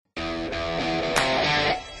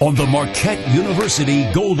on the Marquette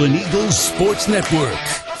University Golden Eagles Sports Network.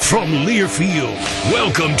 From Learfield,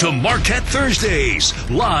 welcome to Marquette Thursdays,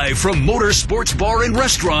 live from Motorsports Bar and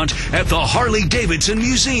Restaurant at the Harley-Davidson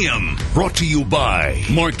Museum. Brought to you by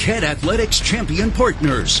Marquette Athletics Champion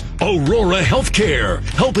Partners, Aurora Healthcare,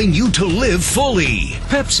 helping you to live fully,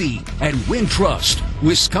 Pepsi, and Wintrust,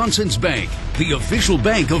 Wisconsin's bank, the official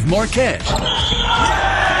bank of Marquette.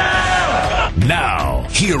 Now,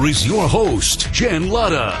 here is your host, Jen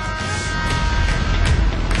Lada.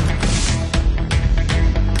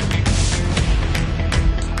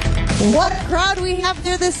 What a crowd we have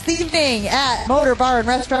there this evening at Motor Bar and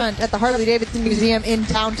Restaurant at the Harley-Davidson Museum in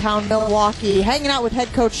downtown Milwaukee. Hanging out with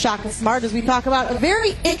head coach Shaka Smart as we talk about a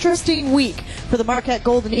very interesting week for the Marquette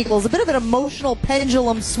Golden Eagles. A bit of an emotional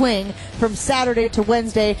pendulum swing from Saturday to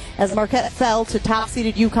Wednesday as Marquette fell to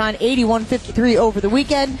top-seeded UConn 81-53 over the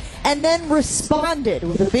weekend and then responded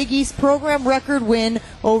with a Big East program record win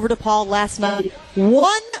over DePaul last night,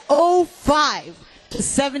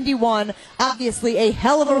 105-71. Obviously a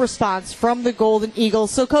hell of a response from the Golden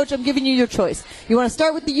Eagles. So, Coach, I'm giving you your choice. You want to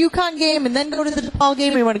start with the UConn game and then go to the DePaul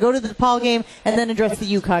game, or you want to go to the DePaul game and then address the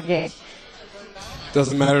UConn game?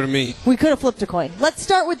 Doesn't matter to me. We could have flipped a coin. Let's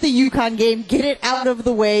start with the UConn game, get it out of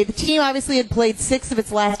the way. The team obviously had played 6 of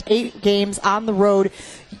its last 8 games on the road.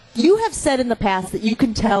 You have said in the past that you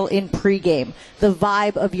can tell in pregame the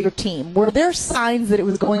vibe of your team. Were there signs that it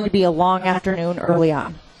was going to be a long afternoon early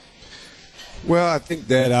on? Well, I think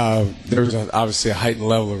that there was obviously a heightened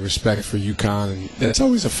level of respect for UConn, and that's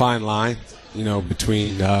always a fine line,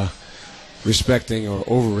 between respecting or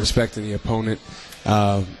over-respecting the opponent.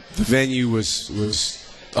 The venue was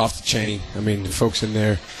off the chain. I mean, the folks in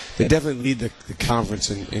there, they definitely lead the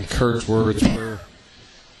conference in curse words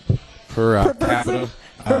per capita,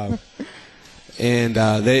 and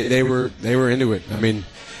they were into it. I mean,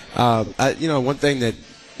 one thing that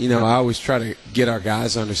I always try to get our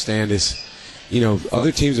guys to understand is,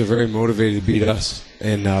 other teams are very motivated to beat us.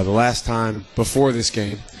 And the last time before this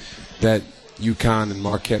game that UConn and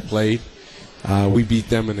Marquette played, we beat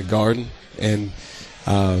them in the Garden. And,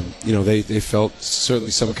 they felt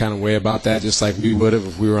certainly some kind of way about that, just like we would have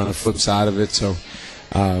if we were on the flip side of it. So,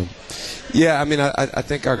 I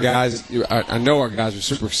think our guys, I know our guys are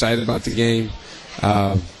super excited about the game.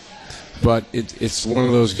 But it's one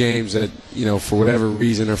of those games that, for whatever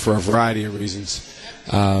reason or for a variety of reasons,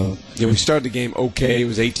 we started the game okay. It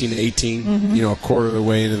was 18-18, a quarter of the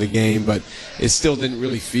way into the game, but it still didn't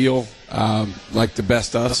really feel like the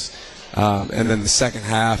best us. And then the second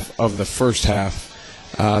half of the first half,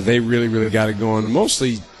 they really, really got it going,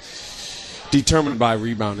 mostly determined by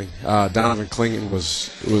rebounding. Donovan Clingan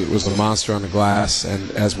was a monster on the glass,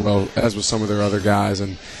 and as well as with some of their other guys,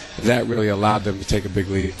 and that really allowed them to take a big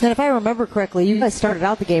lead. And if I remember correctly, you guys started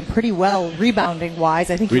out the game pretty well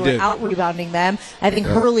rebounding-wise. I think you were out-rebounding them. I think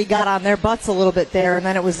Hurley got on their butts a little bit there, and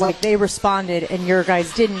then it was like they responded and your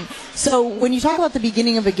guys didn't. So when you talk about the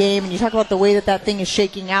beginning of a game and you talk about the way that thing is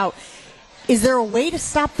shaking out, is there a way to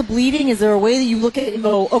stop the bleeding? Is there a way that you look at it and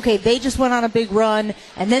go, okay, they just went on a big run,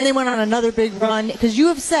 and then they went on another big run? Because you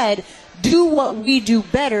have said, do what we do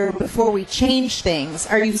better before we change things.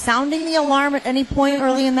 Are you sounding the alarm at any point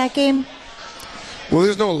early in that game? Well,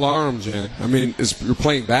 there's no alarm, Jen. I mean, you're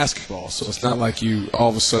playing basketball, so it's not like you all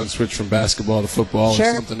of a sudden switch from basketball to football or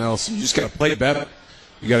something else. You just got to play better.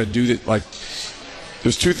 You got to do that. Like,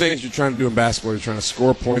 there's 2 things you're trying to do in basketball. You're trying to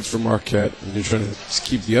score points for Marquette, and you're trying to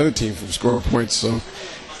keep the other team from scoring points. So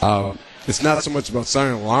it's not so much about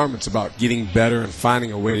sounding an alarm. It's about getting better and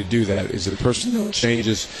finding a way to do that. Is it personnel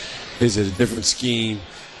changes? Is it a different scheme?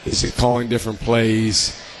 Is it calling different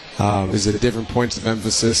plays? Is it different points of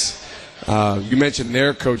emphasis? You mentioned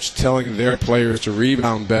their coach telling their players to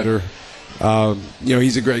rebound better.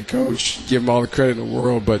 He's a great coach. Give him all the credit in the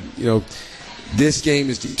world. But, this game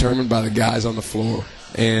is determined by the guys on the floor.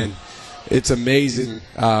 And it's amazing,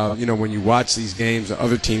 when you watch these games that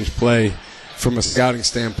other teams play from a scouting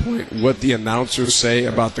standpoint, what the announcers say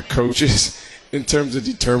about the coaches in terms of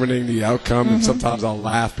determining the outcome. And sometimes I'll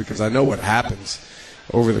laugh because I know what happens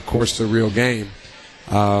over the course of the real game.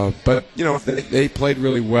 But they played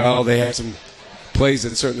really well. They had some plays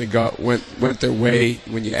that certainly went their way.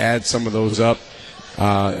 When you add some of those up,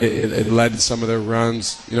 it led to some of their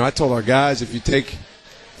runs. I told our guys, if you take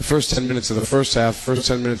the first 10 minutes of the first half, first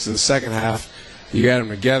 10 minutes of the second half, you add them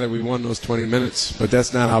together, we won those 20 minutes. But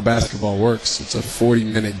that's not how basketball works. It's a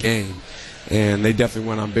 40-minute game. And they definitely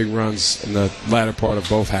went on big runs in the latter part of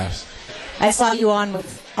both halves. I saw you on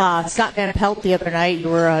with Scott Van Pelt the other night. You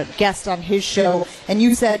were a guest on his show, and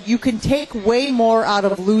you said you can take way more out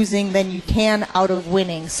of losing than you can out of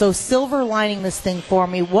winning. So silver lining this thing for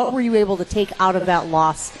me, what were you able to take out of that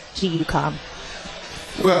loss to UConn?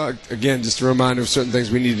 Well, again, just a reminder of certain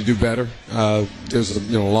things we need to do better. There's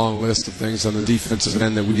a long list of things on the defensive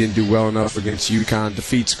end that we didn't do well enough against UConn.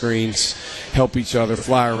 Defeat screens, help each other,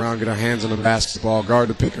 fly around, get our hands on the basketball, guard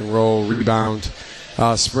the pick and roll, rebound,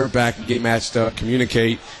 sprint back, get matched up,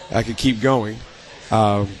 communicate. I could keep going.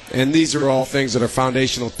 And these are all things that are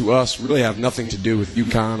foundational to us, really have nothing to do with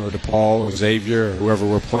UConn or DePaul or Xavier or whoever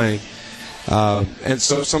we're playing. And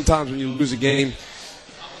so sometimes when you lose a game,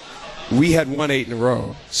 we had won 8 in a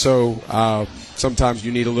row, so sometimes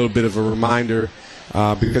you need a little bit of a reminder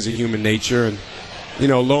because of human nature. And,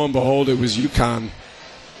 lo and behold, it was UConn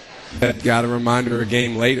that got a reminder a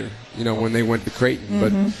game later, when they went to Creighton.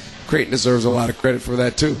 Mm-hmm. But Creighton deserves a lot of credit for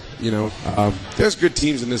that, too. There's good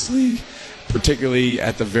teams in this league, particularly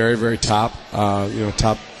at the very, very top,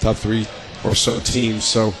 top 3 or so teams.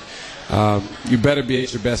 So you better be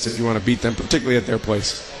at your best if you want to beat them, particularly at their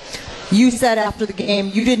place. You said after the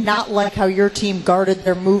game you did not like how your team guarded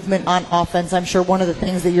their movement on offense. I'm sure one of the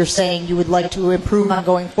things that you're saying you would like to improve on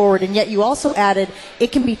going forward, and yet you also added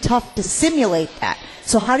it can be tough to simulate that.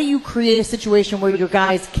 So how do you create a situation where your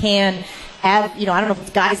guys can have, I don't know if it's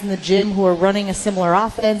guys in the gym who are running a similar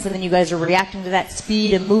offense and then you guys are reacting to that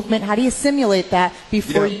speed and movement. How do you simulate that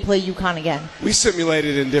before you play UConn again? We simulate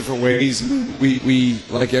it in different ways. We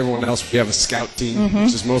like everyone else, we have a scout team,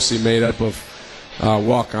 which is mostly made up of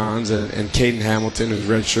walk-ons and Caden Hamilton, who's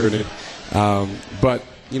redshirted. But,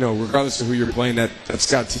 regardless of who you're playing, that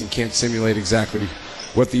scout team can't simulate exactly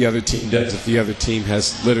what the other team does if the other team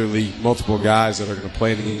has literally multiple guys that are going to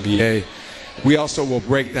play in the NBA. We also will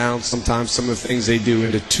break down sometimes some of the things they do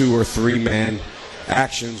into 2 or 3 man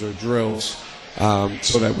actions or drills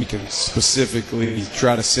so that we can specifically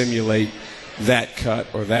try to simulate that cut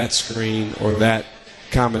or that screen or that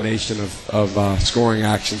combination of scoring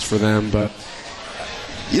actions for them. But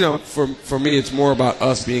for me, it's more about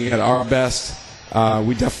us being at our best.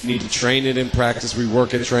 We definitely need to train it in practice. We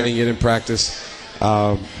work at training it in practice.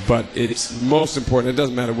 But it's most important. It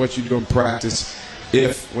doesn't matter what you do in practice.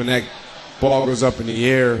 If when that ball goes up in the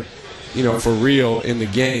air, for real in the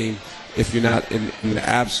game, if you're not in the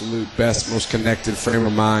absolute best, most connected frame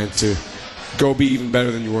of mind to go be even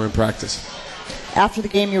better than you were in practice. After the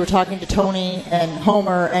game, you were talking to Tony and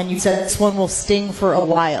Homer, and you said this one will sting for a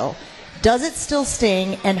while. Does it still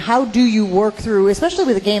sting, and how do you work through, especially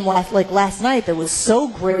with a game like last night that was so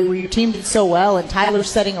great, where your team did so well, and Tyler's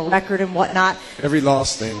setting a record and whatnot? Every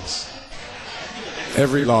loss stings.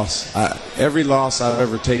 Every loss. Every loss I've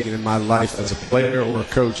ever taken in my life as a player or a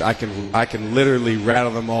coach, I can literally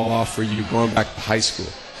rattle them all off for you going back to high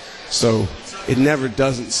school. So it never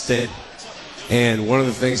doesn't sting. And one of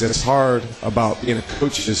the things that's hard about being a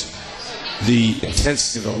coach is the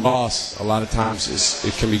intensity of the loss a lot of times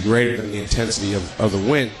it can be greater than the intensity of the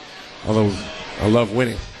win, although I love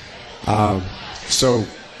winning.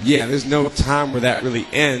 There's no time where that really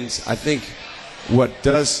ends. I think what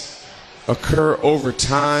does occur over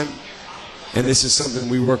time, and this is something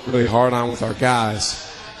we work really hard on with our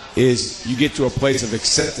guys, is you get to a place of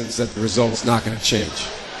acceptance that the result's not going to change.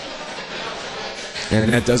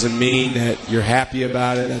 And that doesn't mean that you're happy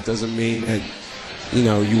about it. That doesn't mean that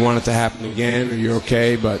you want it to happen again or you're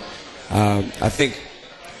okay. But I think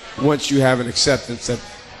once you have an acceptance that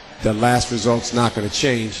the last result's not going to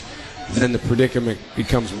change, then the predicament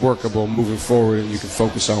becomes workable moving forward and you can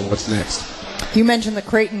focus on what's next. You mentioned the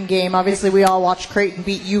Creighton game. Obviously, we all watched Creighton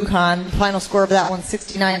beat UConn. The final score of that one,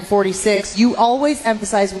 69-46. You always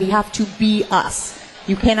emphasize we have to be us.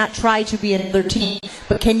 You cannot try to be another team.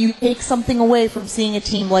 But can you take something away from seeing a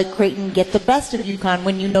team like Creighton get the best of UConn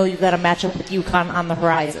when you know you've got a matchup with UConn on the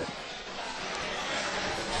horizon?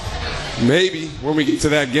 Maybe when we get to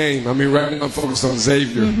that game. I mean, right now I'm focused on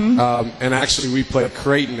Xavier. And actually, we played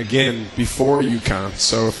Creighton again before UConn.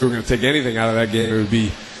 So if we were going to take anything out of that game, it would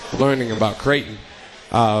be learning about Creighton.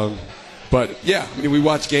 But, yeah, I mean, we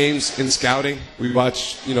watch games in scouting. We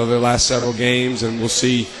watch, their last several games, and we'll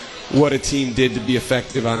see what a team did to be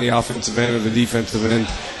effective on the offensive end or the defensive end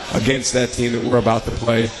against that team that we're about to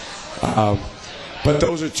play. But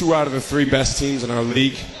those are 2 out of the 3 best teams in our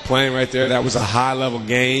league playing right there. That was a high-level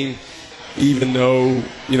game, even though,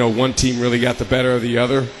 one team really got the better of the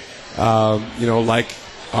other. Like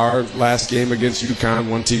our last game against UConn,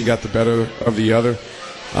 one team got the better of the other.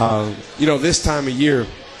 This time of year,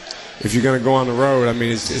 if you're going to go on the road, I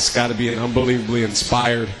mean, it's got to be an unbelievably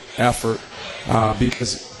inspired effort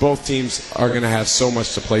because both teams are going to have so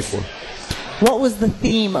much to play for. What was the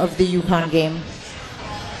theme of the UConn game?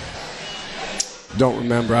 don't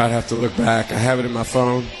remember. I'd have to look back. I have it in my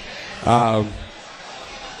phone.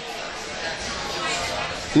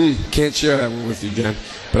 Can't share that one with you, Jen.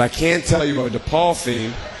 But I can tell you a DePaul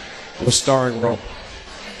theme was starring role.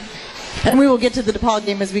 And we will get to the DePaul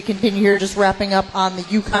game as we continue here, just wrapping up on the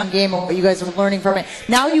UConn game and what you guys are learning from it.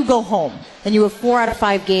 Now you go home, and you have 4 out of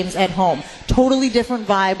 5 games at home. Totally different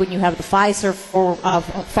vibe when you have the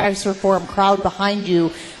Fiserv Forum crowd behind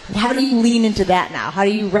you. How do you lean into that now? How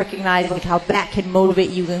do you recognize how that can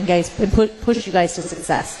motivate you and push you guys to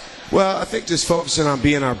success? Well, I think just focusing on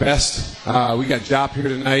being our best. We got Jop here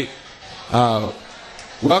tonight.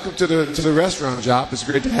 Welcome to the restaurant, Jop. It's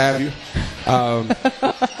great to have you.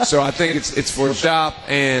 So I think it's for Jop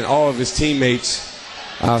and all of his teammates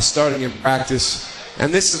starting in practice.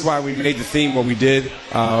 And this is why we made the theme what we did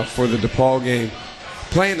for the DePaul game.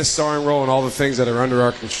 Playing the starring role and all the things that are under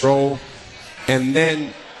our control. And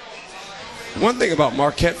then one thing about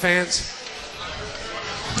Marquette fans,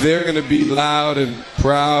 they're going to be loud and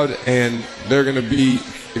proud, and they're going to be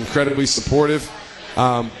incredibly supportive.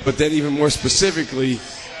 But then even more specifically,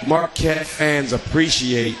 Marquette fans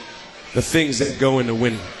appreciate the things that go into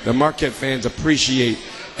winning. The Marquette fans appreciate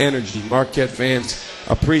energy. Marquette fans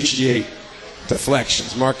appreciate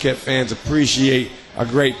deflections. Marquette fans appreciate a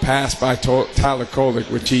great pass by Tyler Kolek,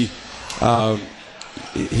 which he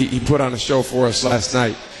put on a show for us last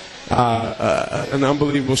night. An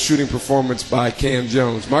unbelievable shooting performance by Cam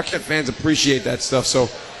Jones. Marquette fans appreciate that stuff. So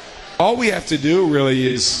all we have to do really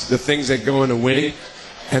is the things that go into winning,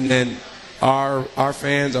 and then our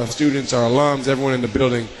fans, our students, our alums, everyone in the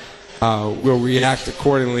building will react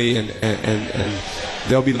accordingly, and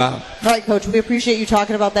they'll be loud. All right, Coach, we appreciate you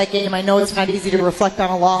talking about that game. I know it's not easy to reflect on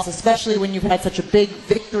a loss, especially when you've had such a big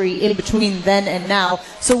victory in between then and now.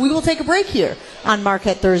 So we will take a break here on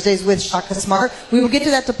Marquette Thursdays with Shaka Smart. We will get to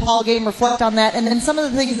that DePaul game, reflect on that, and then some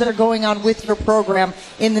of the things that are going on with your program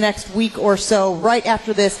in the next week or so right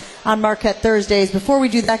after this on Marquette Thursdays. Before we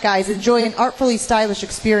do that, guys, enjoy an artfully stylish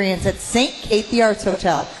experience at St. Kate the Arts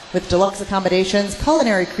Hotel with deluxe accommodations,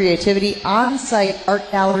 culinary creativity, on-site art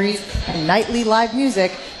galleries, and nightly live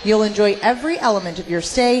music. You'll enjoy every element of your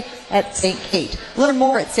stay at St. Kate. Learn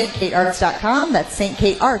more at stkatearts.com. That's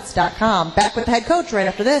stkatearts.com. Back with the head coach right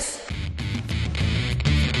after this.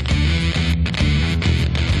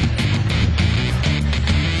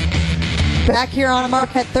 Back here on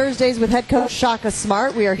Marquette Thursdays with head coach Shaka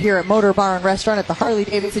Smart. We are here at Motor Bar and Restaurant at the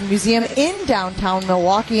Harley-Davidson Museum in downtown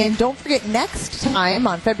Milwaukee. And don't forget, next time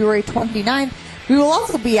on February 29th, we will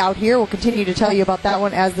also be out here. We'll continue to tell you about that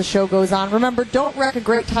one as the show goes on. Remember, don't wreck a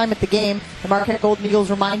great time at the game. The Marquette Golden Eagles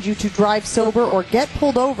remind you to drive sober or get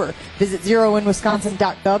pulled over. Visit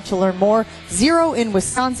zeroinwisconsin.gov to learn more. Zero in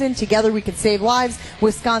Wisconsin. Together we can save lives.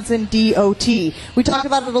 Wisconsin DOT. We talked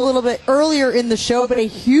about it a little bit earlier in the show, but a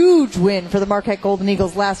huge win for the Marquette Golden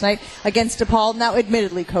Eagles last night against DePaul. Now,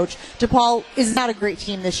 admittedly, Coach, DePaul is not a great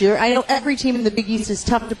team this year. I know every team in the Big East is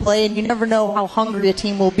tough to play, and you never know how hungry a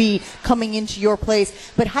team will be coming into your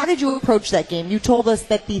place. But how did you approach that game? You told us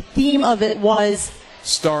that the theme of it was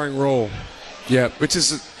starring role. Yeah, which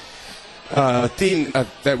is a theme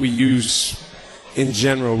that we use in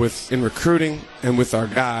general in recruiting and with our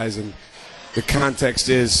guys. And the context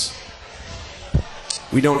is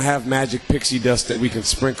we don't have magic pixie dust that we can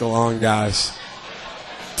sprinkle on guys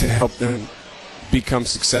to help them become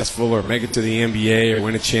successful or make it to the NBA or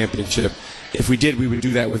win a championship. If we did, we would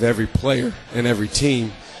do that with every player and every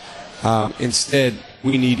team. Instead,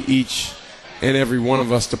 we need each and every one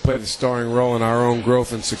of us to play the starring role in our own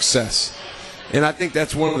growth and success. And I think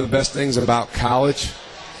that's one of the best things about college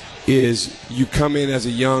is you come in as a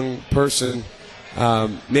young person,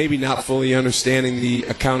 maybe not fully understanding the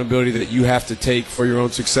accountability that you have to take for your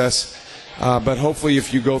own success. But hopefully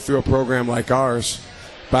if you go through a program like ours,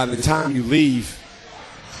 by the time you leave,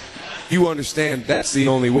 you understand that's the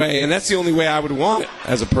only way. And that's the only way I would want it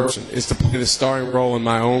as a person, is to play the starring role in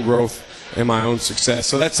my own growth and my own success.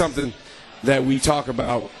 So that's something that we talk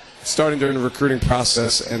about starting during the recruiting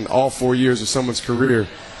process and all 4 years of someone's career.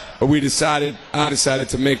 But I decided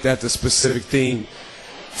to make that the specific theme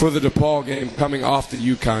for the DePaul game coming off the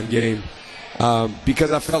UConn game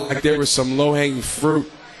because I felt like there was some low-hanging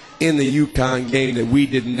fruit in the UConn game that we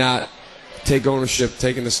did not take ownership,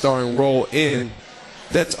 taking the starring role in,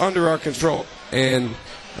 that's under our control. And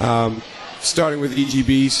starting with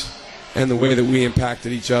EGBs and the way that we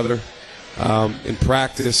impacted each other in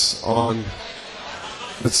practice on,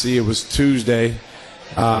 let's see, it was Tuesday.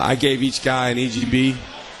 I gave each guy an EGB,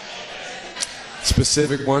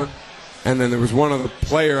 specific one, and then there was one other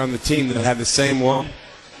player on the team that had the same one.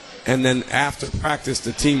 And then after practice,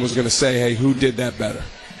 the team was going to say, hey, who did that better?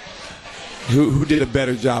 who did a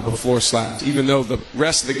better job of floor slaps, even though the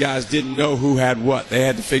rest of the guys didn't know who had what. They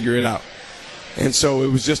had to figure it out. And so it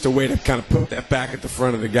was just a way to kind of put that back at the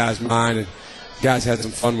front of the guys' mind, and guys had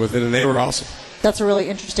some fun with it, and they were awesome. That's a really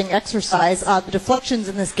interesting exercise. The deflections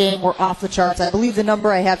in this game were off the charts. I believe the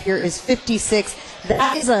number I have here is 56.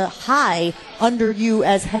 That is a high under you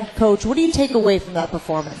as head coach. What do you take away from that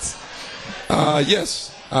performance?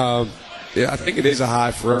 Yes. I think it is a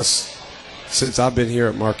high for us since I've been here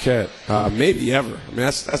at Marquette. Maybe ever. I mean,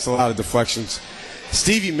 that's a lot of deflections.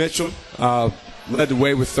 Stevie Mitchell led the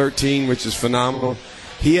way with 13, which is phenomenal.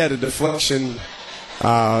 He had a deflection.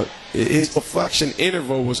 His deflection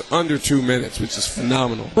interval was under 2 minutes, which is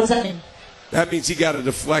phenomenal. What does that mean? That means he got a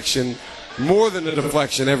deflection, more than a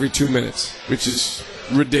deflection, every 2 minutes, which is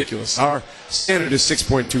ridiculous. Our standard is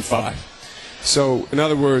 6.25. So, in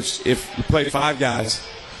other words, if you play 5 guys,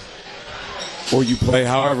 or you play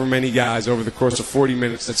however many guys over the course of 40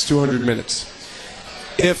 minutes, that's 200 minutes.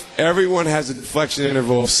 If everyone has a deflection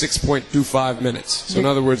interval of 6.25 minutes, so in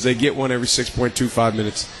other words, they get one every 6.25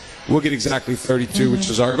 minutes, we'll get exactly 32, which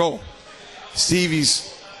is our goal.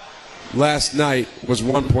 Stevie's last night was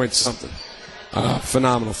 1 point something.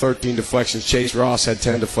 Phenomenal. 13 deflections. Chase Ross had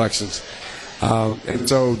 10 deflections. And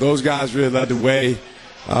so those guys really led the way.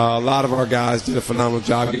 A lot of our guys did a phenomenal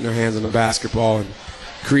job getting their hands on the basketball and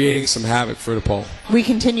creating some havoc for DePaul. We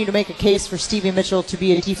continue to make a case for Stevie Mitchell to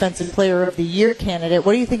be a Defensive Player of the Year candidate.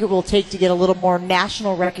 What do you think it will take to get a little more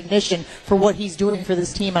national recognition for what he's doing for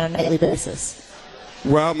this team on a nightly basis?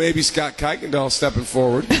 Well, maybe Scott Kuykendall stepping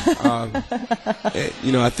forward.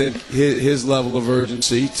 I think his level of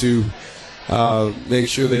urgency to make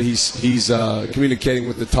sure that he's communicating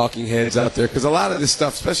with the talking heads out there. Because a lot of this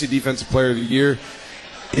stuff, especially Defensive Player of the Year,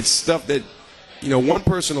 it's stuff that, one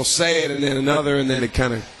person will say it and then another, and then it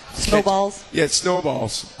kind of snowballs. Yeah, it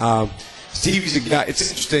snowballs. Stevie's a guy. It's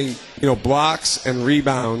interesting, blocks and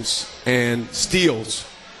rebounds and steals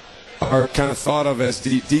are kind of thought of as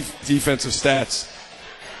defensive stats.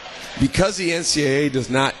 Because the NCAA does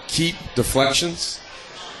not keep deflections,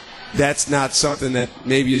 that's not something that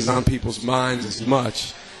maybe is on people's minds as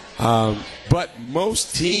much. But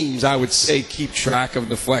most teams, I would say, keep track of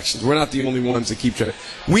deflections. We're not the only ones that keep track.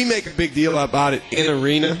 We make a big deal about it in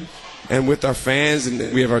arena and with our fans,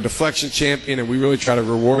 and we have our deflection champion, and we really try to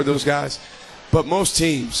reward those guys. But most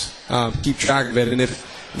teams keep track of it, and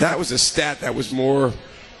if that was a stat that was more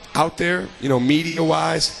out there,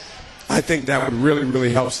 media-wise, I think that would really,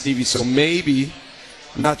 really help Stevie. So maybe,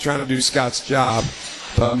 I'm not trying to do Scott's job,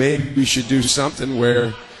 but maybe we should do something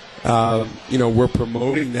where, we're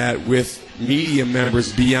promoting that with media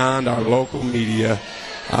members beyond our local media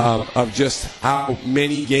of just how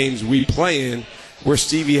many games we play in where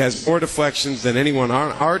Stevie has more deflections than anyone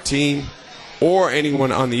on our team or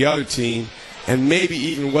anyone on the other team, and maybe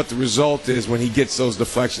even what the result is when he gets those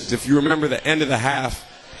deflections. If you remember the end of the half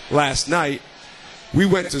last night, we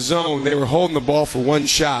went to zone. They were holding the ball for one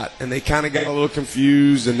shot, and they kind of got a little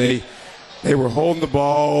confused, and they were holding the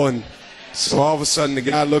ball, and so all of a sudden the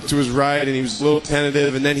guy looked to his right, and he was a little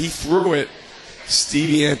tentative, and then he threw it.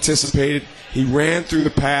 Stevie anticipated. He ran through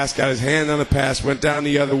the pass, got his hand on the pass, went down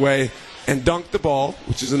the other way, and dunked the ball,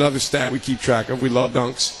 which is another stat we keep track of. We love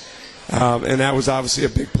dunks. And that was obviously a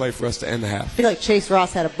big play for us to end the half. I feel like Chase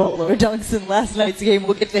Ross had a boatload of dunks in last night's game.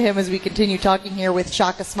 We'll get to him as we continue talking here with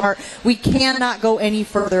Shaka Smart. We cannot go any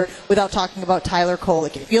further without talking about Tyler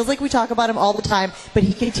Kolek. It feels like we talk about him all the time, but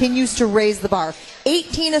he continues to raise the bar.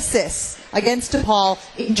 18 assists against DePaul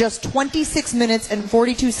in just 26 minutes and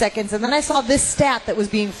 42 seconds. And then I saw this stat that was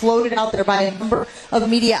being floated out there by a number of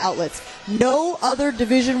media outlets. No other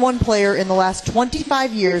Division I player in the last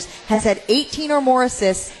 25 years has had 18 or more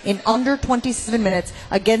assists in under 27 minutes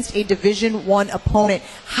against a Division I opponent.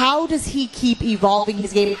 How does he keep evolving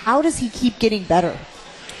his game? How does he keep getting better?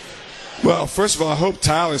 Well, first of all, I hope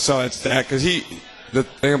Tyler saw that stat, because the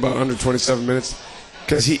thing about under 27 minutes,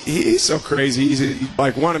 because he's so crazy. He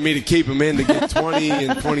wanted me to keep him in to get 20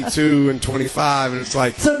 and 22 and 25, and it's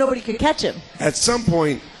like, so nobody could catch him. At some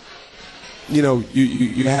point,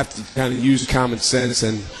 you have to kind of use common sense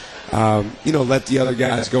and let the other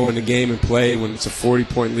guys go in the game and play when it's a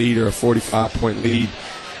 40-point lead or a 45-point lead.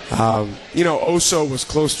 Oso was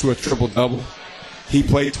close to a triple-double. He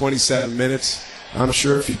played 27 minutes. I'm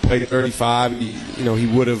sure if he played 35, he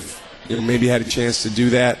would have maybe had a chance to do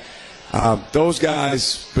that. Those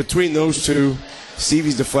guys, between those two,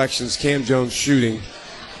 Stevie's deflections, Cam Jones' shooting,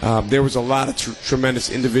 there was a lot of tremendous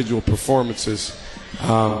individual performances.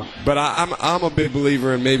 But I'm a big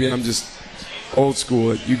believer, and maybe I'm just old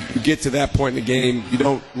school. You get to that point in the game, you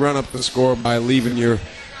don't run up the score by leaving your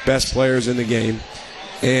best players in the game.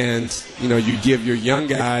 And, you give your young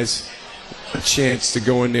guys a chance to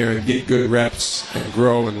go in there and get good reps and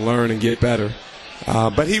grow and learn and get better.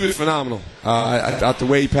 But he was phenomenal. I thought the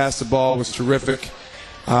way he passed the ball was terrific.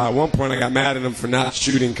 At one point, I got mad at him for not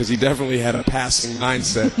shooting because he definitely had a passing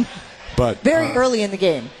mindset. But very early in the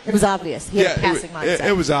game, it was obvious. He had a passing mindset.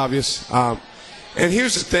 It was obvious. And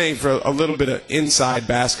here's the thing for a little bit of inside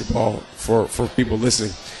basketball for people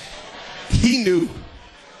listening. He knew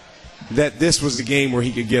that this was the game where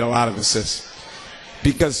he could get a lot of assists.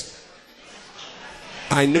 Because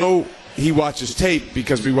I know he watches tape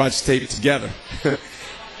because we watch tape together.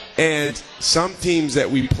 And some teams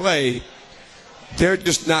that we play, they're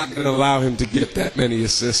just not going to allow him to get that many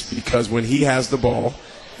assists because when he has the ball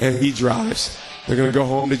and he drives, they're going to go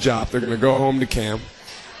home to Jop, they're going to go home to Cam,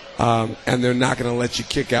 and they're not going to let you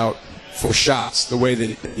kick out for shots the way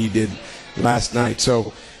that he did last night.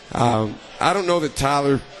 So I don't know that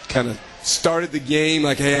Tyler kind of started the game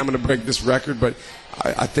like, hey, I'm going to break this record, but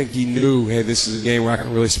I think he knew, hey, this is a game where I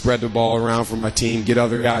can really spread the ball around for my team, get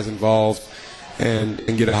other guys involved,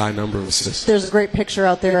 and get a high number of assists. There's a great picture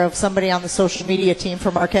out there of somebody on the social media team for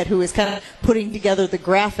Marquette who is kind of putting together the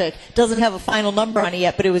graphic. Doesn't have a final number on it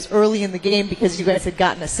yet, but it was early in the game because you guys had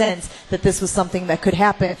gotten a sense that this was something that could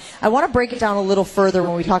happen. I want to break it down a little further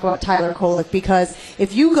when we talk about Tyler Kolek, because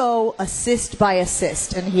if you go assist by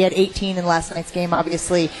assist, and he had 18 in last night's game,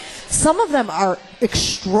 obviously, some of them are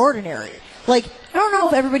extraordinary. Like, I don't know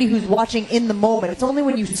if everybody who's watching in the moment, it's only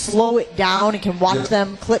when you slow it down and can watch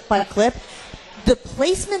them clip by clip. The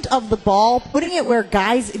placement of the ball, putting it where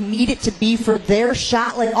guys need it to be for their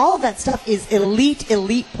shot, like all of that stuff is elite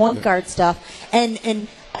point guard stuff. And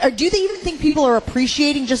do they even think people are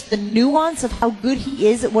appreciating just the nuance of how good he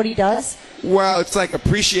is at what he does? Well, it's like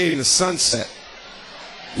appreciating the sunset.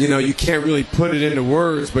 You know, you can't really put it into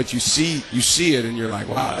words, but you see it, and you're like,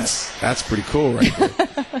 wow, that's pretty cool right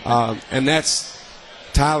there. And that's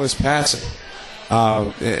Tyler's passing.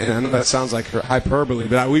 And I know that sounds like hyperbole,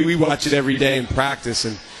 but we watch it every day in practice.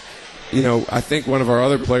 And, you know, I think one of our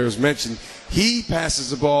other players mentioned he passes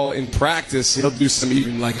the ball in practice. He'll do some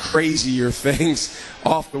even like crazier things,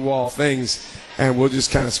 off-the-wall things, and we'll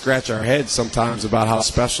just kind of scratch our heads sometimes about how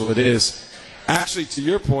special it is. Actually, to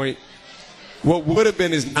your point, what would have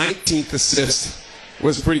been his 19th assist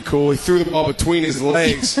was pretty cool. He threw the ball between his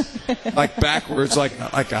legs, like backwards, like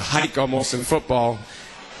a hike almost in football.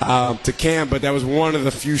 To Cam, but that was one of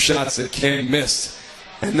the few shots that Cam missed.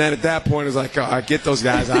 And then at that point, it was like, oh, get those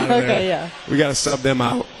guys out of there. Okay, yeah. We got to sub them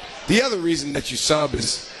out. The other reason that you sub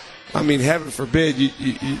is, I mean, heaven forbid,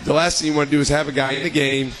 the last thing you want to do is have a guy in the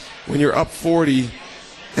game when you're up 40,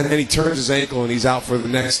 and then he turns his ankle and he's out for the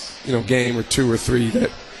next game or 2 or 3. That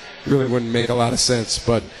really wouldn't make a lot of sense.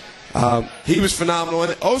 But he was phenomenal.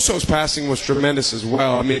 And Oso's passing was tremendous as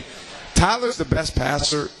well. I mean, Tyler's the best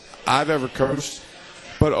passer I've ever coached.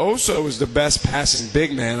 But Oso is the best passing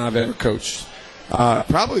big man I've ever coached.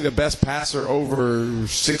 Probably the best passer over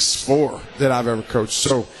 6'4" that I've ever coached.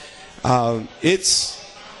 So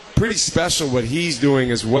it's pretty special what he's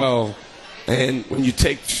doing as well. And when you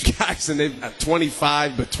take two guys and they've got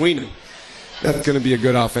 25 between them, that's going to be a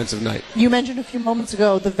good offensive night. You mentioned a few moments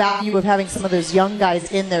ago the value of having some of those young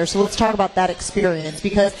guys in there. So let's talk about that experience,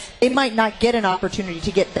 because they might not get an opportunity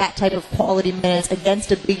to get that type of quality minutes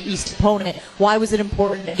against a Big East opponent. Why was it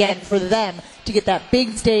important, again, for them to get that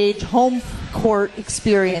big stage, home court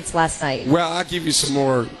experience last night? Well, I'll give you some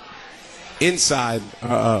more inside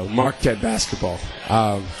Marquette basketball.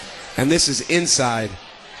 And this is inside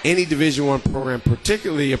any Division I program,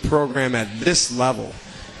 particularly a program at this level.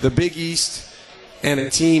 The Big East and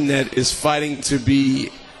a team that is fighting to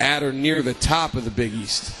be at or near the top of the Big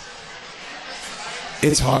East.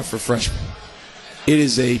 It's hard for freshmen. It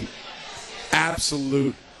is a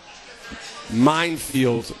absolute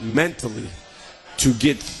minefield mentally to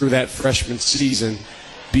get through that freshman season,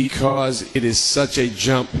 because it is such a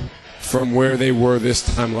jump from where they were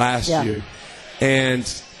this time last year.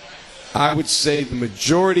 And I would say the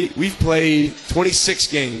majority, we've played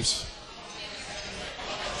 26 games.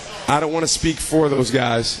 I don't want to speak for those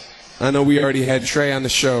guys. I know we already had Trey on the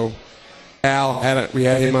show. We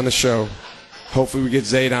had him on the show. Hopefully we get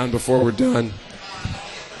Zayd on before we're done.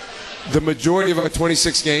 The majority of our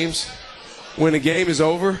 26 games, when a game is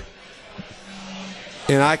over,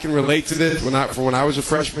 and I can relate to this, when I was a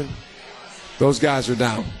freshman, those guys are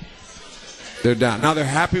down. They're down. Now they're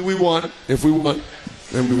happy we won, if we won,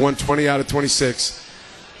 and we won 20 out of 26.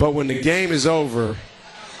 But when the game is over,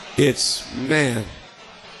 it's, man,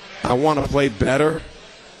 I want to play better,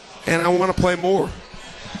 and I want to play more.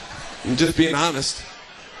 I'm just being honest.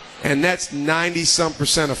 And that's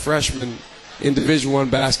 90-some% of freshmen in Division I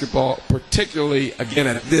basketball, particularly, again,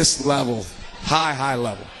 at this level, high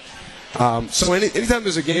level. So anytime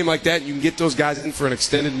there's a game like that, you can get those guys in for an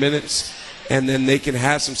extended minutes, and then they can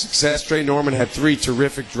have some success. Trey Norman had 3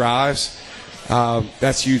 terrific drives.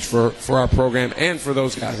 That's huge for our program and for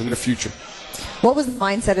those guys in the future. What was the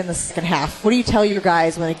mindset in the second half? What do you tell your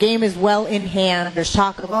guys when a game is well in hand? There's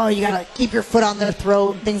talk of, you got to keep your foot on their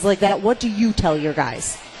throat and things like that. What do you tell your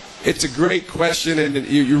guys? It's a great question, and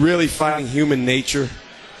you're really finding human nature.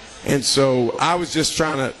 And so I was just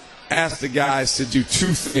trying to ask the guys to do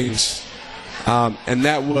 2 things, and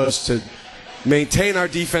that was to maintain our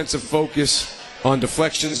defensive focus on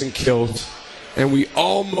deflections and kills. And we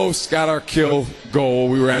almost got our kill goal.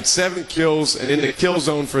 We were at 7 kills and in the kill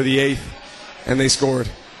zone for the 8th, and they scored.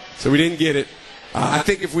 So we didn't get it. I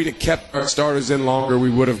think if we'd have kept our starters in longer,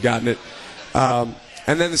 we would have gotten it.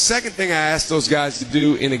 And then the second thing I asked those guys to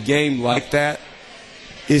do in a game like that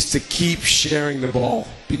is to keep sharing the ball.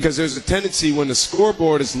 Because there's a tendency when the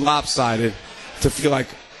scoreboard is lopsided to feel like,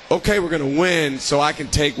 okay, we're going to win, so I can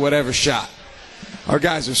take whatever shot. Our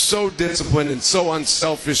guys are so disciplined and so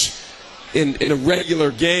unselfish in a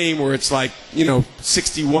regular game where it's like,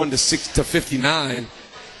 61 to 59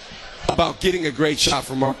 about getting a great shot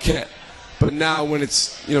from Marquette. But now when it's,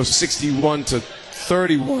 61 to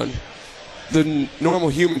 31, the normal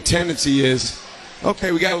human tendency is,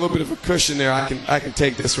 okay, we got a little bit of a cushion there. I can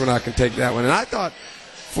take this one, I can take that one. And I thought,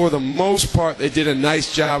 for the most part, they did a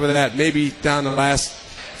nice job of that. Maybe down the last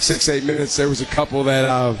 6-8 minutes, there was a couple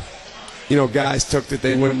that, guys took that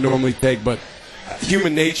they wouldn't normally take. But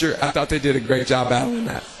human nature, I thought they did a great job battling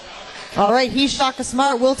that. All right, he's Shaka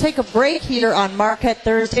Smart. We'll take a break here on Marquette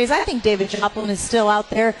Thursdays. I think David Joplin is still out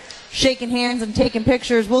there shaking hands and taking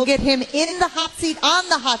pictures. We'll get him in the hot seat, on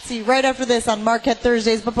the hot seat, right after this on Marquette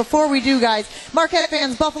Thursdays. But before we do, guys, Marquette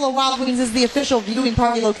fans, Buffalo Wild Wings is the official viewing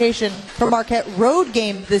party location for Marquette road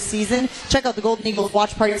games this season. Check out the Golden Eagles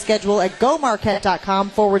watch party schedule at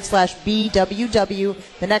gomarquette.com/BWW.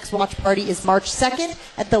 The next watch party is March 2nd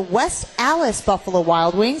at the West Allis Buffalo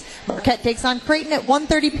Wild Wings. Marquette takes on Creighton at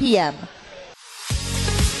 1:30 p.m.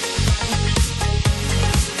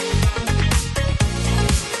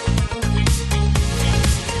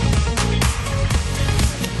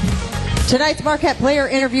 Tonight's Marquette player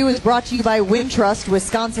interview is brought to you by Wintrust,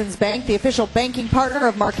 Wisconsin's bank, the official banking partner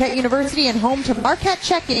of Marquette University and home to Marquette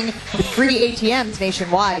Checking with free ATMs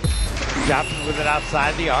nationwide. Joplin with it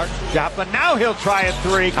outside the arc. Joplin, now he'll try a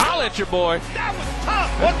 3. Holla at your boy. That was tough.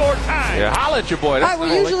 One more time. Yeah, holla at your boy. All right, well,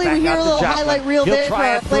 usually we hear a little highlight reel there for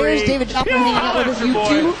our players. David Joplin hanging out with us. You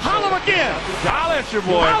too. Holla him again. Holla at your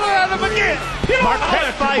boy. Holla at him again.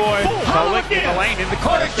 Marquette by 4. Holla in the lane in the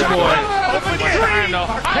corner. Your boy. Open time though.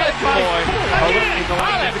 Marquette boy. Holla in the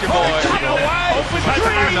lane at your boy. Open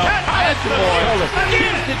time though. Holla at your boy.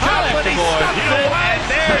 Again. Holla at your boy. And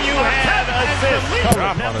there you have assist.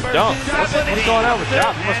 Drop on a dunk. What's going on with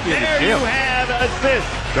Joplin? Must be in the gym. There you have assist.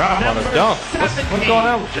 Drop on a dunk. What's going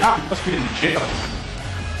on with Joplin? Must be in the gym.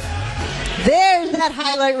 There's that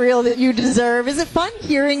highlight reel that you deserve. Is it fun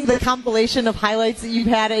hearing the compilation of highlights that you've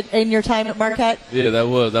had in your time at Marquette? Yeah, that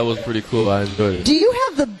was pretty cool. I enjoyed it. Do you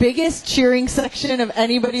have the biggest cheering section of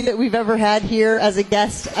anybody that we've ever had here as a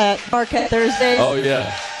guest at Marquette Thursdays? Oh,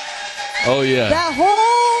 yeah. Oh, yeah. That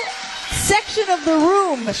whole section of the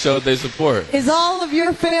room showed their support. Is all of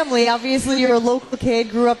your family. Obviously, you're a local kid,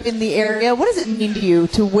 grew up in the area. What does it mean to you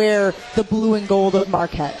to wear the blue and gold of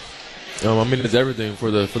Marquette? I mean, it's everything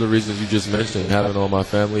for the reasons you just mentioned. Having all my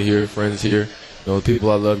family here, friends here, the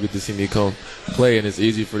people I love get to see me come play, and it's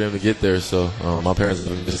easy for them to get there. So my parents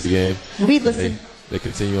haven't missed a game. They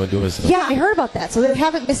continue on doing so. Yeah, I heard about that. So they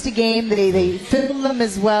haven't missed a game. They film them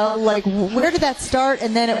as well. Like, where did that start?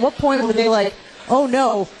 And then at what point were they like, oh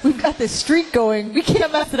no, we've got this streak going. We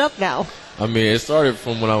can't mess it up now. I mean, it started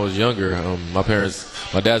from when I was younger. My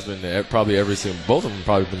dad's been there both of them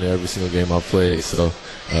probably been there every single game I've played. So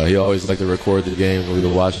he always liked to record the game or either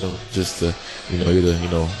watch them just to,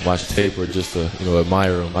 either watch tape or just to,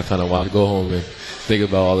 admire them. I kind of want to go home and think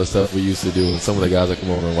about all the stuff we used to do. And some of the guys that come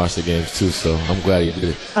over and watch the games too. So I'm glad he did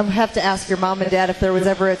it. I have to ask your mom and dad if there was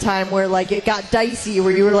ever a time where like it got dicey,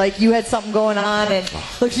 where you were like you had something going on and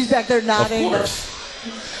look, she's back there nodding.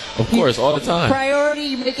 Of course, all the time. Priority,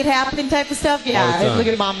 you make it happen type of stuff. Yeah, look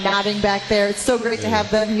at mom nodding back there. It's so great to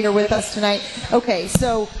have them here with us tonight. Okay,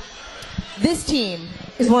 so this team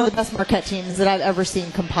is one of the best Marquette teams that I've ever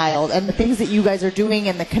seen compiled. And the things that you guys are doing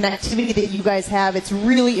and the connectivity that you guys have, it's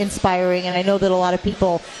really inspiring. And I know that a lot of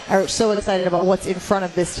people are so excited about what's in front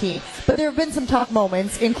of this team. But there have been some tough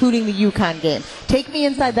moments, including the UConn game. Take me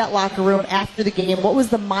inside that locker room after the game. What was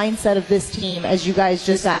the mindset of this team as you guys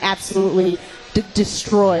just absolutely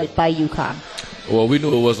destroyed by UConn? Well, we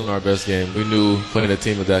knew it wasn't our best game. We knew playing a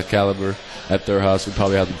team of that caliber at their house, we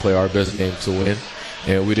probably had to play our best game to win,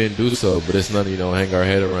 and we didn't do so. But it's nothing, hang our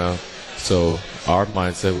head around. So our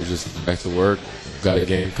mindset was just back to work. Got a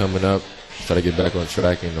game coming up, try to get back on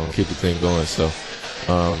track and keep the thing going. So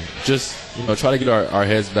just try to get our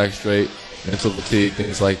heads back straight, mental fatigue,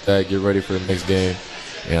 things like that. Get ready for the next game.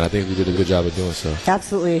 And I think we did a good job of doing so.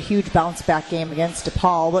 Absolutely a huge bounce-back game against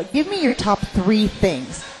DePaul. But give me your top 3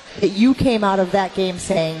 things that you came out of that game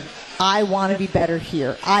saying, I want to be better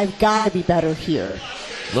here. I've got to be better here.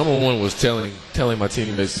 Number 1 was telling my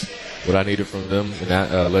teammates what I needed from them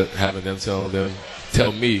and having them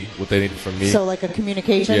tell me what they needed from me. So like a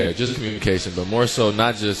communication? Yeah, just communication. But more so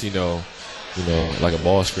not just, like a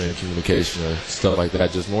ball screen communication or stuff like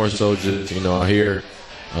that. Just more so just, here,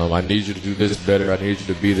 I need you to do this better. I need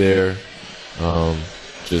you to be there.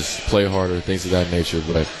 Just play harder, things of that nature.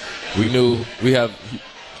 But we knew we have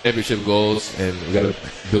championship goals, and we got to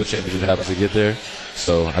build championship habits to get there.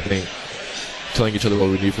 So I think telling each other what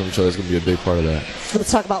we need from each other is going to be a big part of that. Let's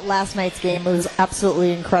talk about last night's game. It was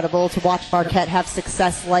absolutely incredible to watch Marquette have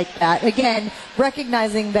success like that. Again,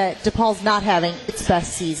 recognizing that DePaul's not having its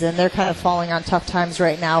best season. They're kind of falling on tough times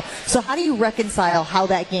right now. So how do you reconcile how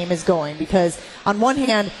that game is going? Because on one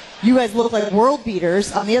hand, you guys look like world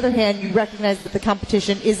beaters. On the other hand, you recognize that the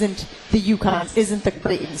competition isn't the UConns, isn't the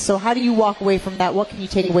Creighton. So how do you walk away from that? What can you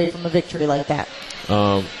take away from a victory like that?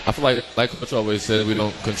 I feel like Coach always said, we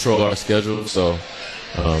don't control our schedule. So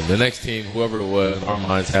the next team, whoever it was, in our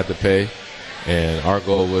minds had to pay. And our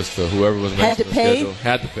goal was to whoever was next on the schedule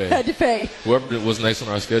had to pay. Had to pay. Whoever was next on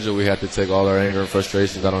our schedule, we had to take all our anger and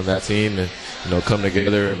frustrations out on that team and come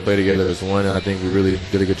together and play together as one. And I think we really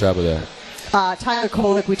did a good job of that. Tyler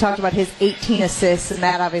Kolek, we talked about his 18 assists, and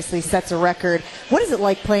that obviously sets a record. What is it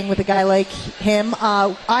like playing with a guy like him?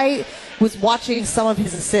 I was watching some of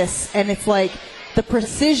his assists, and it's like the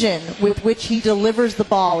precision with which he delivers the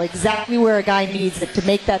ball exactly where a guy needs it to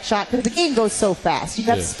make that shot, because the game goes so fast. You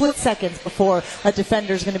have split seconds before a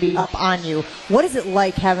defender's going to be up on you. What is it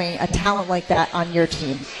like having a talent like that on your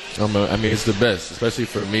team? I mean, it's the best, especially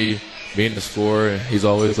for me, being the scorer. He's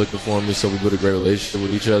always looking for me, so we build a great relationship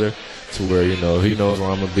with each other to where, he knows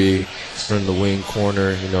where I'm going to be, in the wing, corner,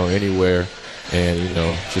 anywhere. And,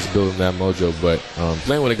 just building that mojo. But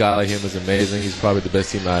playing with a guy like him is amazing. He's probably the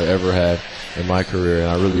best teammate I've ever had in my career, and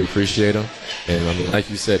I really appreciate him. And, like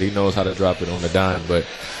you said, he knows how to drop it on the dime. But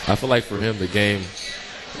I feel like for him, the game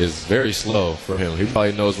is very slow for him. He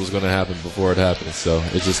probably knows what's going to happen before it happens. So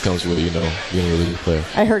it just comes with, being a really good player.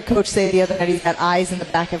 I heard Coach say the other night he's got eyes in the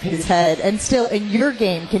back of his head. And still, in your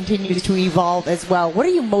game, continues to evolve as well. What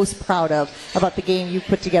are you most proud of about the game you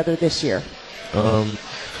put together this year?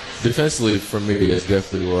 Defensively, for me, is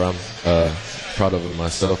definitely where I'm proud of it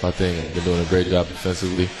myself. I think I've been doing a great job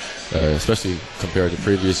defensively, especially compared to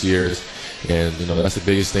previous years. And, that's the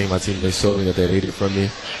biggest thing my teammates told me that they needed from me.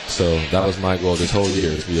 So that was my goal this whole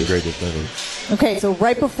year, to be a great defender. Okay, so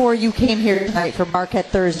right before you came here tonight for Marquette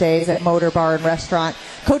Thursdays at Motor Bar and Restaurant,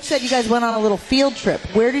 Coach said you guys went on a little field trip.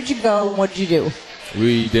 Where did you go and what did you do?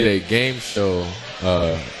 We did a game show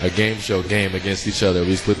game against each other.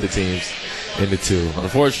 We split the teams into 2.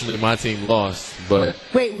 Unfortunately, my team lost. But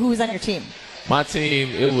wait, who was on your team? My team,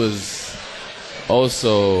 it was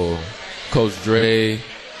also Coach Dre,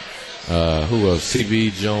 who else?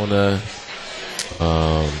 CB, Jonah,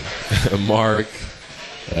 Mark,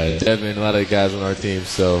 Devin, a lot of guys on our team.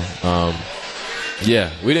 So,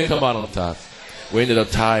 we didn't come out on top. We ended up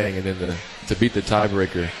tying, and then to beat the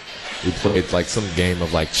tiebreaker, we played like some game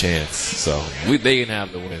of like chance. So they can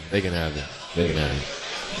have the win. They can have it.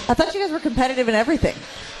 I thought you guys were competitive in everything.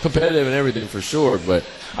 Competitive in everything for sure, but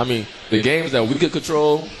I mean the games that we could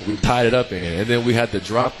control, we tied it up in, and then we had to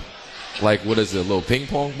drop a little ping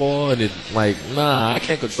pong ball, and I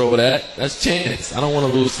can't control that. That's chance. I don't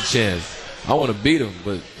want to lose the chance. I want to beat them,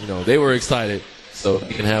 but they were excited. So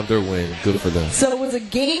they can have their win. Good for them. So it was a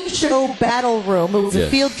game show battle room. It was a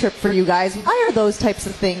field trip for you guys. Why are those types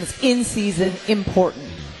of things in season important?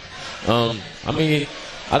 I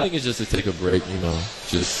think it's just to take a break,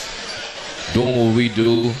 just doing what we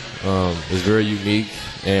do is very unique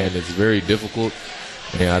and it's very difficult.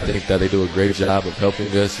 And I think that they do a great job of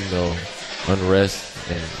helping us,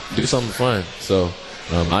 unrest and do something fun. So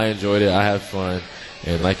I enjoyed it. I had fun.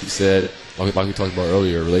 And like you said, like we talked about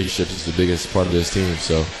earlier, relationships is the biggest part of this team.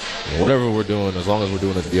 So whatever we're doing, as long as we're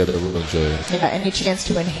doing it together, we'll enjoy it. Yeah, any chance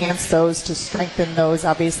to enhance those, to strengthen those,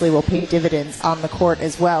 obviously will pay dividends on the court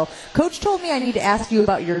as well. Coach told me I need to ask you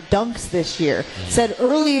about your dunks this year. Said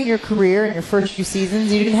early in your career, in your first few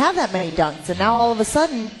seasons, you didn't have that many dunks, and now all of a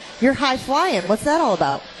sudden you're high flying. What's that all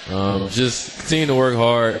about? Just continue to work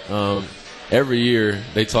hard. Every year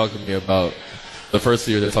they talk to me about. The first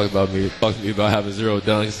year they talked to me about having 0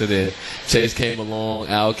 dunks, and then Chase came along,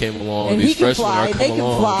 Al came along, and these freshmen fly. are coming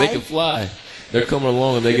along. They can fly. They're coming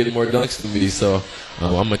along and they're getting more dunks than me. So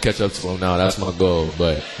I'm gonna catch up to them now. That's my goal.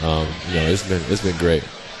 But it's been great.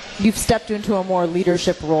 You've stepped into a more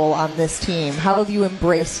leadership role on this team. How have you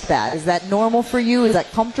embraced that? Is that normal for you? Is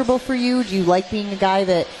that comfortable for you? Do you like being a guy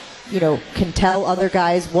that can tell other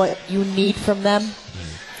guys what you need from them?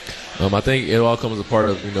 I think it all comes a part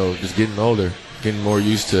of just getting older. Getting more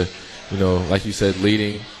used to, like you said,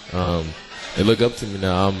 leading. They look up to me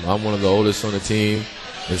now. I'm one of the oldest on the team,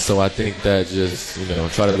 and so I think that just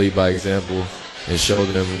try to lead by example and show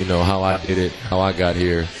them how I did it, how I got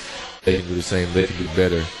here. They can do the same. They can do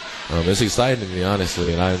better. It's exciting to me,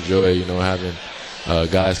 honestly, and I enjoy having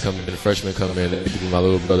guys come in, freshmen come in, and be my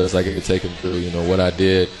little brothers. I get to take them through what I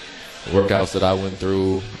did. Workouts that I went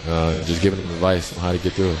through, just giving them advice on how to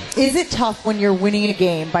get through it. Is it tough when you're winning a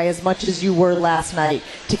game by as much as you were last night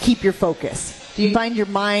to keep your focus? Do you find your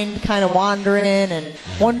mind kind of wandering and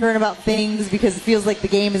wondering about things because it feels like the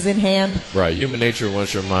game is in hand? Right. Human nature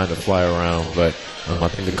wants your mind to fly around, but I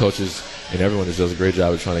think the coaches and everyone just does a great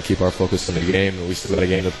job of trying to keep our focus on the game, and we still got a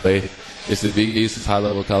game to play. It's the Big East, it's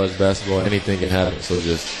high-level college basketball. Anything can happen, so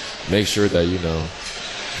just make sure that,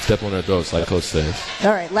 step on their throats, like Coach says. All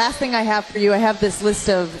right, last thing I have for you, I have this list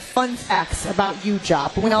of fun facts about you,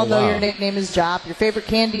 Jop. We all know your nickname is Jop. Your favorite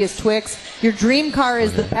candy is Twix. Your dream car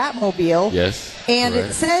is the Batmobile. Yes. And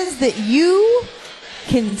it says that you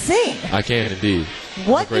can sing. I can indeed.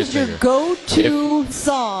 What is your go-to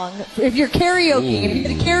song? If you're karaoke, if you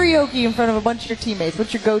did a karaoke in front of a bunch of your teammates,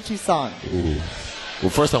 what's your go-to song? Well,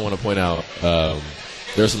 first I want to point out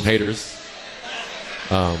there's some haters.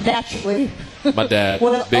 Naturally. My dad,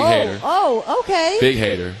 big hater. Oh, okay. Big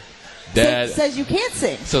hater. Dad says you can't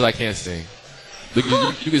sing. Says I can't sing.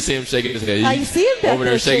 Look, you can see him shaking his head. I see him over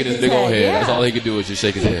there shaking his big old head. Yeah. That's all he can do is just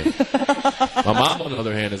shake his head. My mom, on the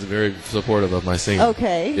other hand, is very supportive of my singing.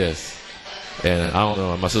 Okay. Yes. And I don't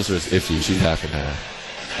know. My sister is iffy. She's half and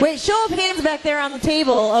half. Wait, show of hands back there on the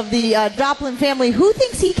table of the Joplin family. Who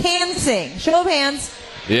thinks he can sing? Show of hands.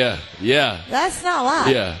 Yeah. That's not a lot.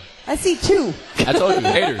 Yeah. I see 2. I told you,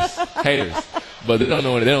 haters. But they don't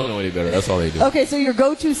know any better. That's all they do. Okay, so your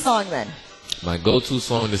go-to song then? My go-to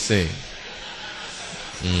song to sing.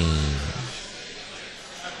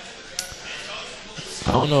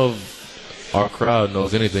 I don't know if our crowd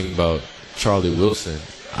knows anything about Charlie Wilson.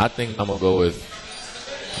 I think I'm going to go with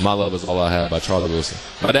My Love Is All I Have by Charlie Wilson.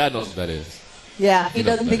 My dad knows what that is. Yeah, he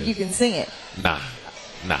doesn't think you can sing it. Nah.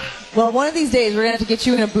 Well, one of these days we're going to have to get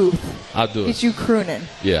you in a booth. I'll do it. Get you crooning.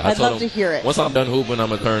 Yeah, I'd love to hear it. Once I'm done hooping, I'm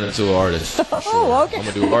going to turn into an artist. Oh, okay. I'm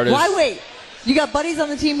going to do artist. Why wait? You got buddies on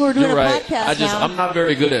the team who are doing a podcast now. I'm not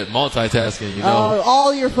very good at multitasking, Oh,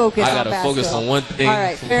 all your focus I got to focus on one thing. All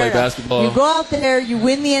right, play basketball. You go out there, you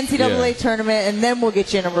win the NCAA tournament, and then we'll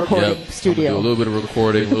get you in a recording studio. Do a little bit of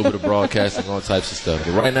recording, a little bit of broadcasting, all types of stuff.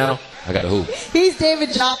 But right now, I got to hoop. He's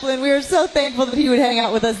David Joplin. We are so thankful that he would hang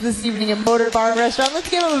out with us this evening in Motor Bar and Restaurant. Let's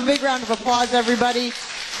give him a big round of applause, everybody.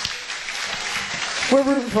 We're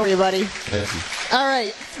rooting for you, buddy. Thank you. All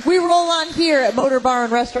right. We roll on here at Motor Bar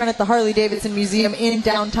and Restaurant at the Harley-Davidson Museum in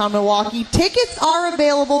downtown Milwaukee. Tickets are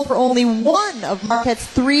available for only one of Marquette's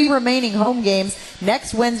 3 remaining home games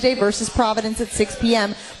next Wednesday versus Providence at 6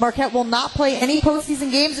 p.m. Marquette will not play any postseason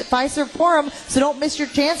games at Fiserv Forum, so don't miss your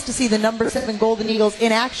chance to see the number 7 Golden Eagles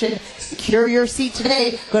in action. Secure your seat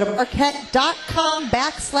today. Go to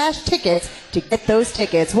marquette.com/tickets to get those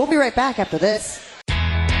tickets. We'll be right back after this.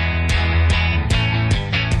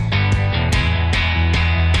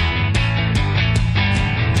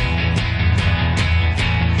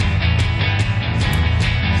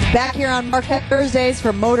 Back here on Marquette Thursdays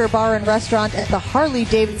from Motor Bar and Restaurant at the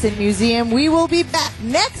Harley-Davidson Museum. We will be back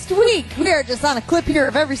next week. We are just on a clip here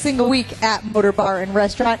of every single week at Motor Bar and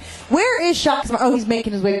Restaurant. Where is Shaka Smart? Oh, he's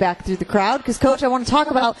making his way back through the crowd. Because, Coach, I want to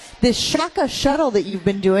talk about this Shaka shuttle that you've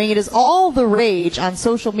been doing. It is all the rage on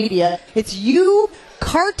social media. It's you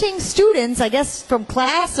carting students, I guess, from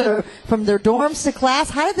class or from their dorms to class.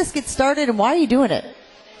 How did this get started, and why are you doing it?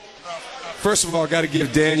 First of all, I got to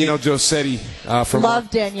give Danielle Josetti from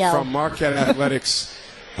Marquette Athletics,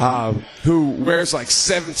 who wears like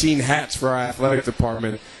 17 hats for our athletic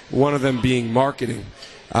department, one of them being marketing.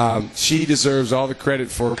 She deserves all the credit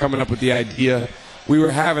for coming up with the idea. We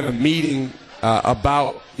were having a meeting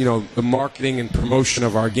about, the marketing and promotion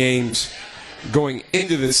of our games going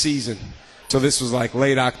into the season. So this was like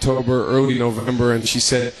late October, early November, and she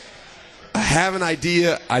said, I have an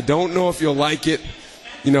idea. I don't know if you'll like it.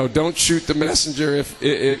 Don't shoot the messenger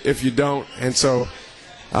if you don't. And so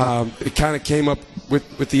it kind of came up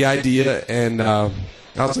with the idea, and I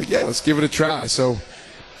was like, yeah, let's give it a try. So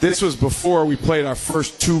this was before we played our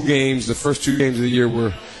first two games. The first two games of the year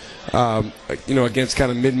were, against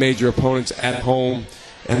kind of mid-major opponents at home.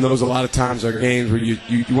 And those a lot of times are games where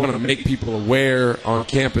you want to make people aware on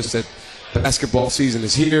campus that basketball season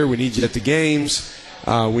is here. We need you at the games.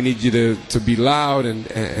 We need you to be loud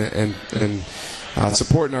and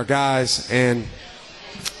supporting our guys. And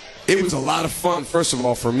it was a lot of fun, first of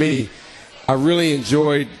all, for me. I really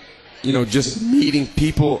enjoyed, just meeting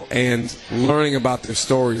people and learning about their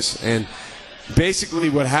stories. And basically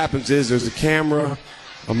what happens is there's a camera,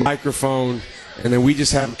 a microphone, and then we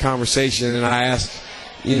just have a conversation. And I ask,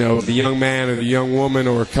 the young man or the young woman,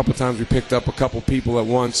 or a couple times we picked up a couple people at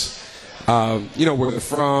once, where they're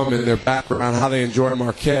from and their background, how they enjoy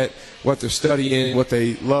Marquette, what they're studying, what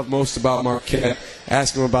they love most about Marquette,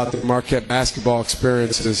 ask them about their Marquette basketball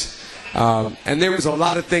experiences. And there was a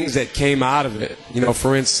lot of things that came out of it.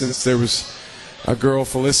 For instance, there was a girl,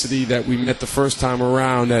 Felicity, that we met the first time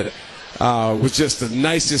around that was just the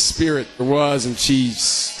nicest spirit there was. And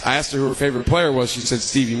I asked her who her favorite player was. She said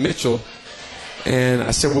Stevie Mitchell. And I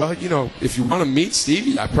said, well, if you want to meet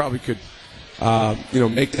Stevie, I probably could,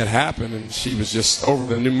 make that happen. And she was just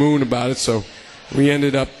over the moon about it. So we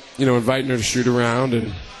ended up, inviting her to shoot around.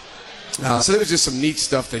 And so there was just some neat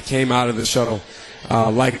stuff that came out of the shuttle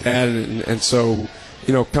like that. And so,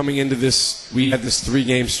 coming into this, we had this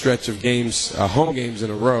 3-game stretch of games, home games in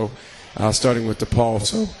a row, starting with DePaul.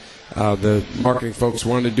 So the marketing folks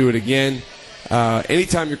wanted to do it again.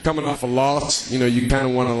 Anytime you're coming off a loss, you kind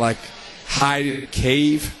of want to hide in a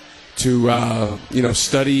cave to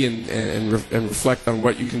study and reflect on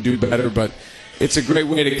what you can do better. But it's a great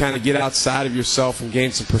way to kind of get outside of yourself and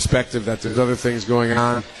gain some perspective that there's other things going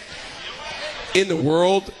on in the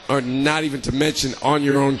world, or not even to mention on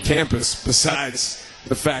your own campus, besides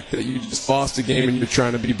the fact that you just lost a game and you're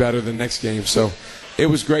trying to be better the next game. So it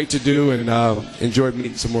was great to do, and enjoyed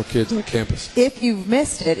meeting some more kids on campus. If you've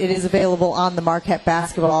missed it, it is available on the Marquette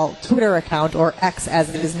Basketball Twitter account, or X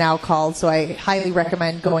as it is now called, so I highly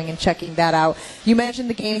recommend going and checking that out. You mentioned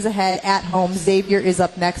the games ahead at home. Xavier is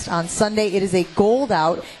up next on Sunday. It is a gold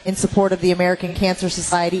out in support of the American Cancer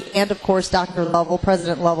Society and, of course, Dr. Lovell,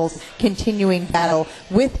 President Lovell's continuing battle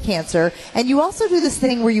with cancer. And you also do this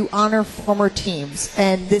thing where you honor former teams,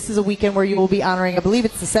 and this is a weekend where you will be honoring, I believe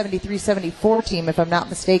it's the 73-74 team, if I'm not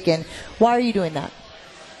mistaken. Why are you doing that?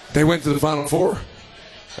 They went to the Final Four.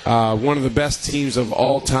 One of the best teams of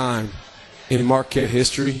all time in Marquette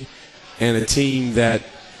history, and a team that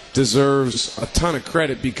deserves a ton of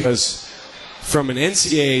credit because from an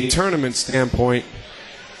NCAA tournament standpoint,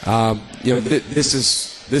 this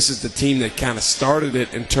is the team that kind of started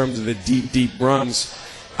it in terms of the deep runs.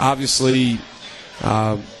 Obviously,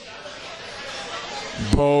 Bo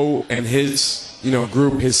and his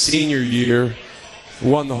group, his senior year,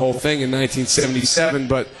 won the whole thing in 1977,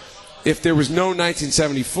 but if there was no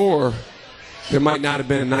 1974, there might not have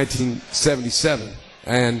been a 1977,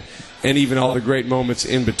 and even all the great moments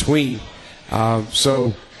in between.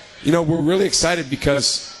 So, we're really excited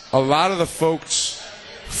because a lot of the folks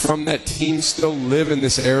from that team still live in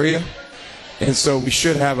this area, and so we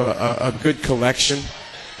should have a good collection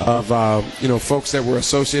of folks that were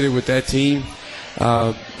associated with that team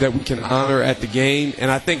that we can honor at the game. And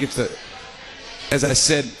I think as I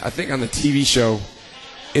said, I think on the TV show,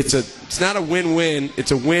 it's not a win-win,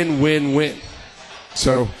 it's a win-win-win.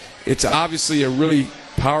 So it's obviously a really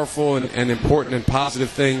powerful and important and positive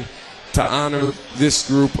thing to honor this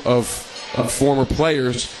group of former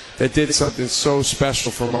players that did something so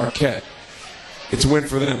special for Marquette. It's a win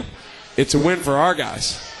for them. It's a win for our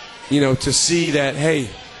guys, to see that, hey,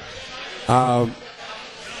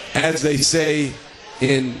 as they say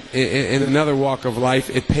in another walk of life,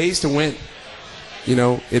 it pays to win.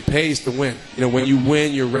 It pays to win. When you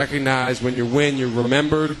win, you're recognized. When you win, you're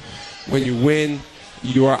remembered. When you win,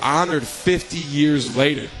 you are honored 50 years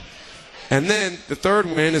later. And then the third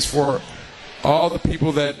win is for all the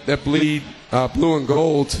people that bleed blue and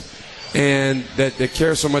gold and that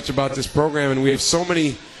care so much about this program. And we have so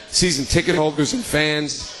many season ticket holders and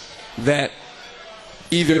fans that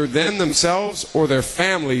either them themselves or their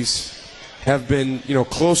families have been,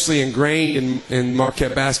 closely ingrained in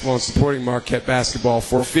Marquette basketball and supporting Marquette basketball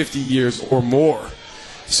for 50 years or more.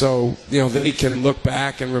 So, they can look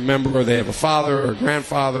back and remember, or they have a father or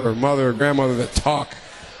grandfather or mother or grandmother that talk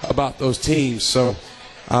about those teams. So,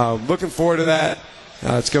 looking forward to that.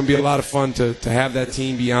 It's going to be a lot of fun to have that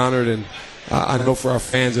team be honored, and I know for our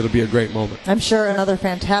fans it'll be a great moment. I'm sure another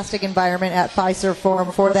fantastic environment at Fiserv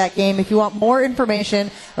Forum for that game. If you want more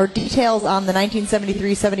information or details on the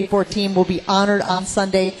 1973-74 team will be honored on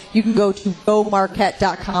Sunday, you can go to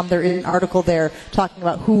gomarquette.com. There is an article there talking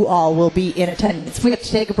about who all will be in attendance. We have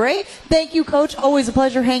to take a break. Thank you, Coach. Always a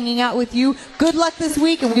pleasure hanging out with you. Good luck this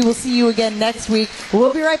week, and we will see you again next week.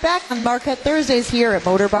 We'll be right back on Marquette Thursdays here at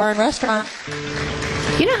Motor Bar and Restaurant.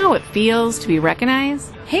 You know how it feels to be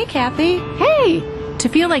recognized? Hey, Kathy. Hey! To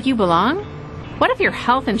feel like you belong? What if your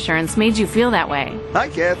health insurance made you feel that way? Hi,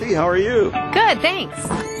 Kathy. How are you? Good, thanks.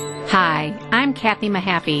 Hi, I'm Kathy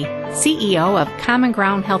Mahaffey, CEO of Common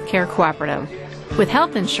Ground Healthcare Cooperative. With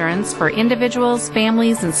health insurance for individuals,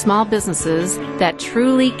 families, and small businesses that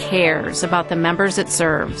truly cares about the members it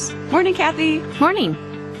serves. Morning, Kathy. Morning.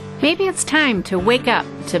 Maybe it's time to wake up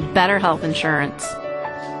to better health insurance.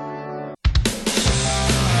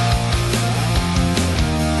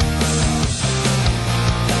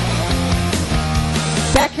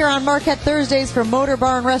 Back here on Marquette Thursdays from Motor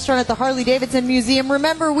Bar and Restaurant at the Harley-Davidson Museum.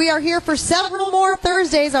 Remember, we are here for several more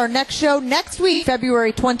Thursdays. Our next show next week,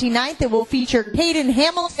 February 29th, it will feature Caden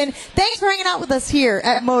Hamilton. Thanks for hanging out with us here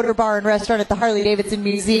at Motor Bar and Restaurant at the Harley-Davidson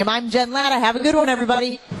Museum. I'm Jen Lada. Have a good one,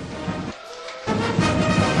 everybody.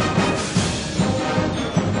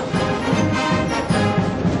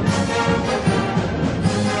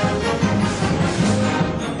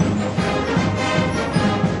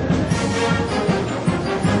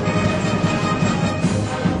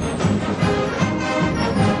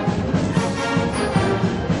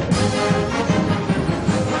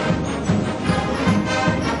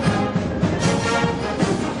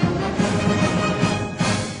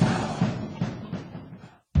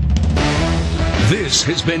 This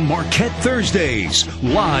has been Marquette Thursdays,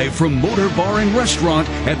 live from Motor Bar and Restaurant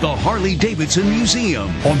at the Harley-Davidson Museum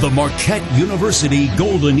on the Marquette University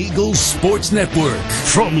Golden Eagles Sports Network.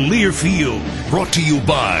 From Learfield, brought to you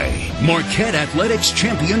by Marquette Athletics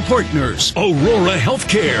Champion Partners, Aurora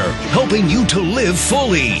Healthcare, helping you to live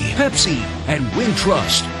fully, Pepsi, and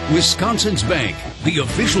Wintrust, Wisconsin's Bank, the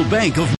official bank of